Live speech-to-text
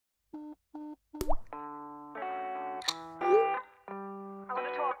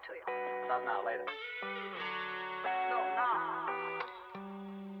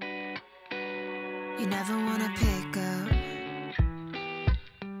You never wanna pick up.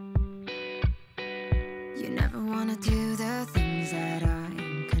 You never wanna do the things that are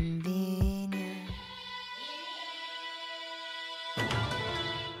inconvenient.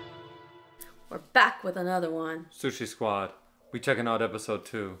 We're back with another one. Sushi Squad. We checking out episode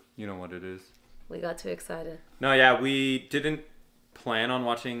 2. You know what it is. We got too excited. No, yeah, we didn't plan on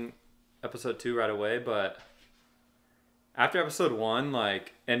watching episode 2 right away, but after episode 1,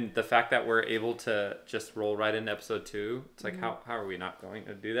 like, and the fact that we're able to just roll right into episode 2, it's like, how are we not going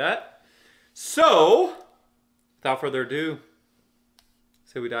to do that? So, without further ado,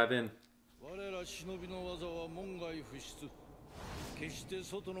 say we dive in.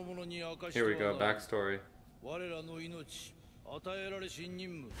 Here we go, backstory.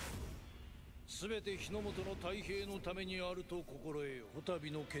 すべて日の本の太平のためにあると心得よ。こた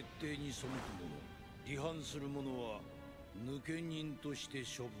びの決定に背く者、離反する者は抜け人として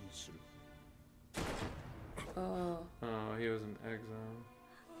処分する。Oh, he was in exile.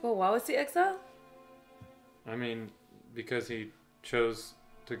 well, why was he exiled? I mean, because he chose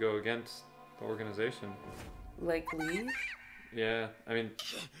to go against the organization. Like leave? Yeah, I mean...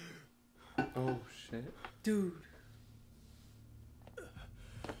 Oh, shit. Dude.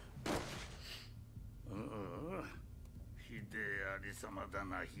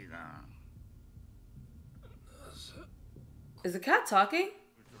 Is the cat talking?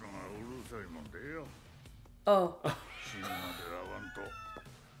 Oh.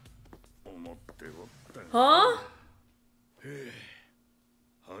 Huh?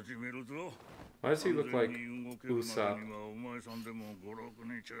 Why does he look like Usopp?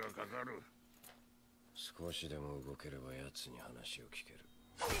 少しでも動ければ奴に話を聞ける。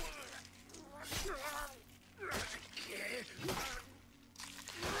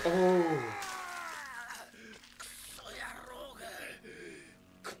Oh.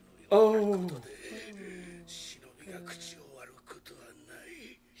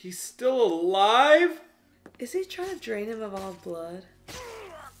 He's still alive? Is he trying to drain him of all blood?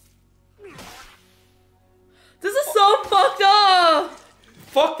 This is so fucked up!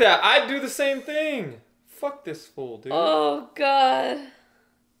 Fuck that. I'd do the same thing. Fuck this fool, dude. Oh, God.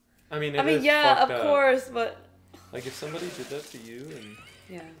 I mean, yeah, of course, but... Like, if somebody did that to you and...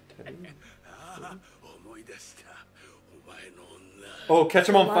 Yeah. Oh, catch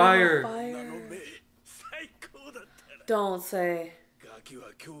him on fire. Don't say.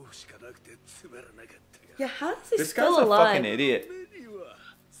 Yeah, how is he This still guy's alive? a fucking idiot. Do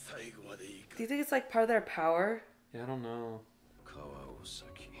you think it's like part of their power? Yeah, I don't know.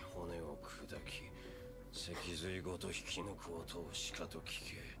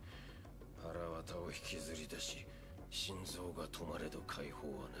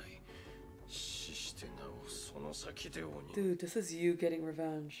 Dude, this is you getting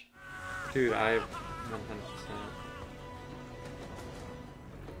revenge. Dude, I 100%.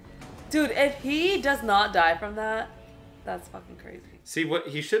 Dude, if he does not die from that, that's fucking crazy. See, what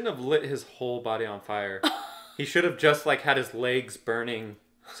he shouldn't have lit his whole body on fire. He should have just like had his legs burning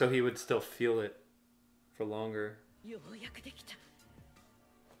so he would still feel it for longer.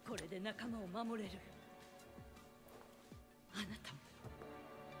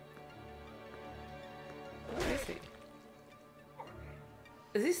 Where is he?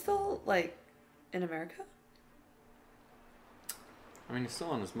 Is he still like in America? I mean, he's still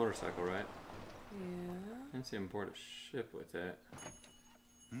on his motorcycle, right? Yeah. I didn't see him board a ship with it.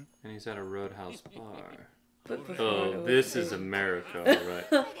 And he's at a roadhouse bar. But before Oh, it was this is a- America,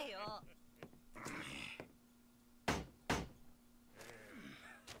 right?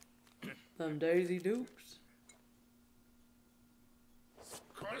 Them Daisy Dukes.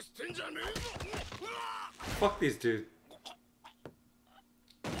 Fuck these dudes.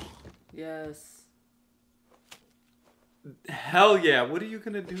 Yes. Hell yeah, what are you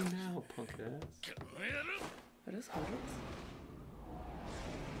gonna do now, punk ass? What is hundreds?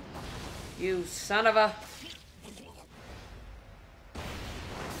 You son of a...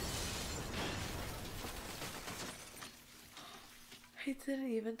 I didn't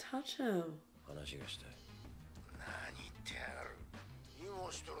even touch him.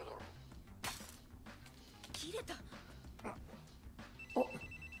 Oh.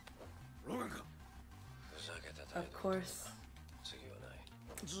 Of course.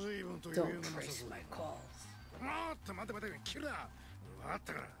 Don't trace my calls.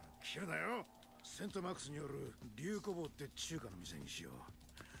 切るなよ。セントマックスによる竜コボって中華の店にしよう。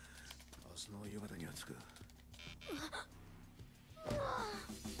明日の夕方には着く。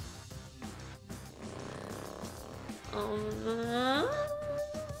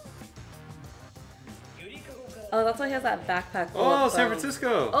Oh, that's why he has that backpack. Oh, San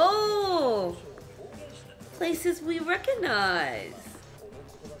Francisco. Oh, places we recognize.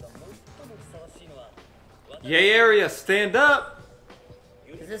 Yay area, stand up.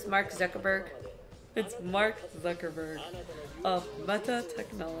 Is this Mark Zuckerberg? It's Mark Zuckerberg of Meta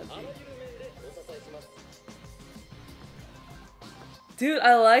Technology. Dude,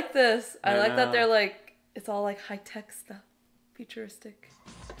 I like this. I like that they're like, it's all like high-tech stuff. Futuristic.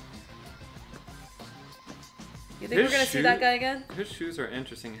 You think we're gonna see that guy again? His shoes are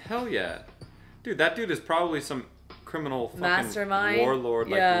interesting. Hell yeah. Dude, that dude is probably some criminal fucking mastermind warlord,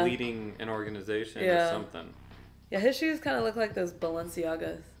 like leading an organization or something. Yeah, his shoes kind of look like those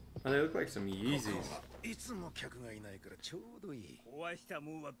Balenciagas. Oh, they look like some Yeezys. いつも客がいないからちょうどいい。壊した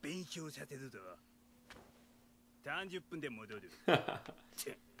もんは勉強させるぞ。30分で戻る。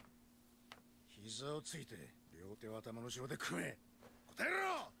膝をついて両手を頭の後ろで組め。答え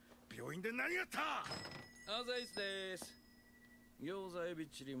ろ。病院で何があった？アザイスです。餃子エビ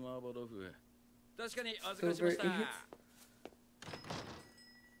チリ麻婆豆腐。確かに預かしました。な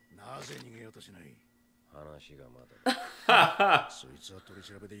ぜ逃げようとしない？話がまだ。そいつは取り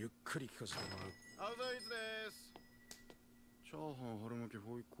調べでゆっくり聞かせてもらう。アザイスです。チャーハン春巻き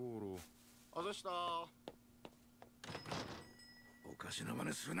ホイコーロー。あざした。おかしな真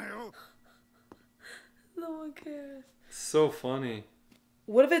似するなよ。No one cares. So funny.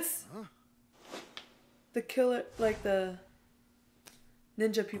 What if it's the killer, like the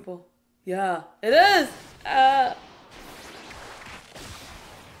ninja people? Yeah, it is.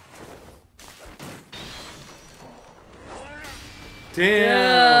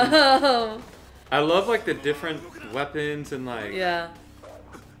 Damn. I love like the different weapons and like. Yeah.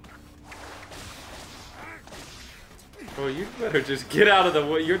 Oh, you better just get out of the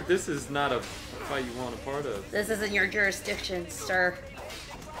way. This is not a fight you want a part of. This isn't your jurisdiction, sir.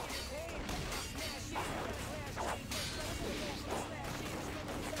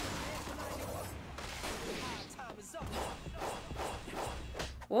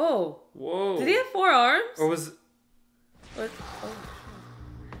 Whoa. Whoa. Did he have 4 arms? Or was... What? Oh.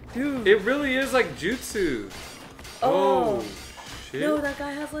 Dude. It really is like jutsu. Oh. Shit. No, that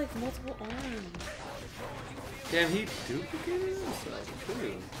guy has like multiple arms. Damn, he duplicated himself too.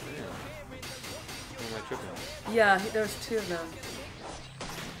 Damn. What am I tripping? Yeah, there was 2 of them.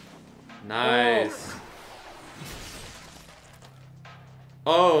 Nice.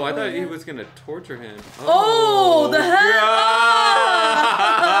 Oh, I thought he was gonna torture him. Oh, the head!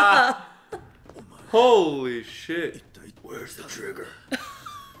 Ah! Holy shit. Where's the trigger?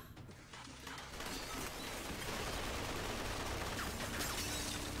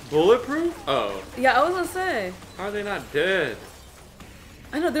 Bulletproof? Oh. Yeah, I was gonna say. How are they not dead?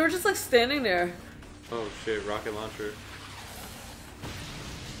 I know, they were just like standing there. Oh shit, rocket launcher.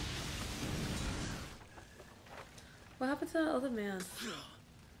 What happened to that other man?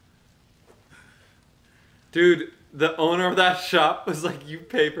 Dude, the owner of that shop was like, you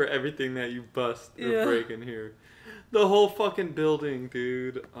pay for everything that you bust or break in here. The whole fucking building,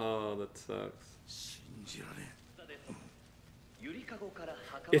 dude. Oh, that sucks.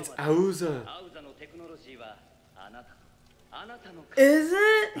 It's Auza. Is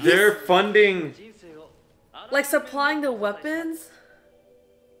it? They're funding. Like supplying the weapons?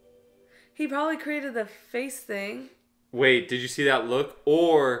 He probably created the face thing. Wait, did you see that look?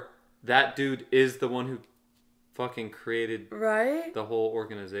 Or that dude is the one who fucking created the whole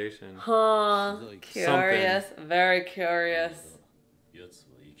organization. Huh. Curious. Something. Very curious.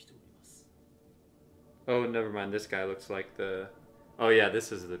 Oh, never mind. This guy looks like the... Oh, yeah,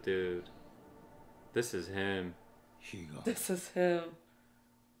 this is the dude. This is him. This is him.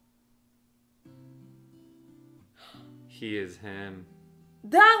 He is him.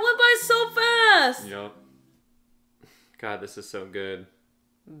 That went by so fast! Yup. God, this is so good.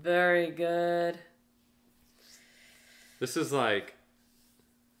 Very good. This is like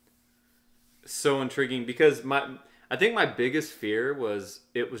so intriguing because I think my biggest fear was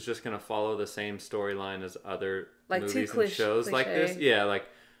it was just gonna follow the same storyline as other like movies and shows like this. Yeah, like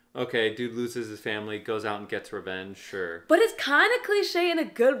okay, dude loses his family, goes out and gets revenge, sure. But it's kind of cliche in a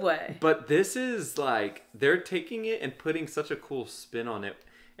good way. But this is like they're taking it and putting such a cool spin on it,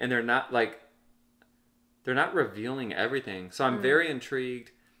 and they're not revealing everything. So I'm very intrigued.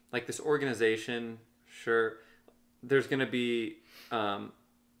 Like this organization, sure. There's gonna be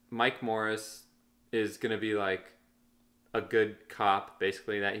Mike Morris is gonna be like a good cop,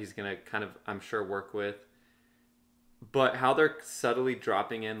 basically, that he's gonna kind of, I'm sure, work with. But how they're subtly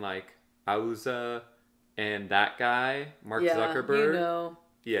dropping in like Auza and that guy, Mark Zuckerberg. You know.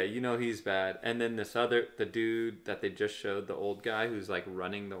 Yeah, you know he's bad. And then the dude that they just showed, the old guy who's like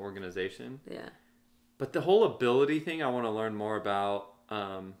running the organization. Yeah. But the whole ability thing, I want to learn more about.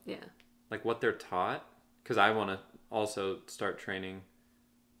 Yeah. Like what they're taught, because I want to also start training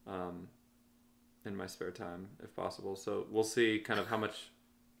in my spare time if possible. So we'll see kind of how much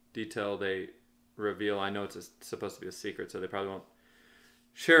detail they reveal. I know it's supposed to be a secret, so they probably won't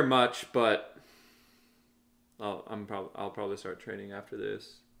share much, but I'll probably start training after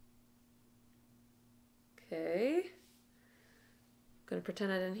this. Okay. Gonna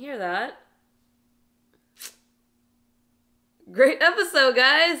pretend I didn't hear that. Great episode,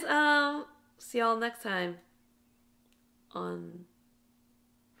 guys. See y'all next time on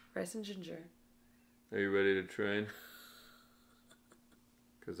Rice and Ginger. Are you ready to train?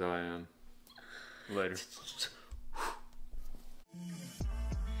 Because I am. Later.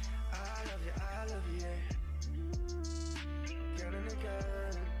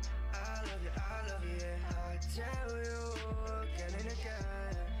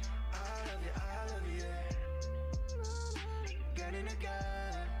 Again and again.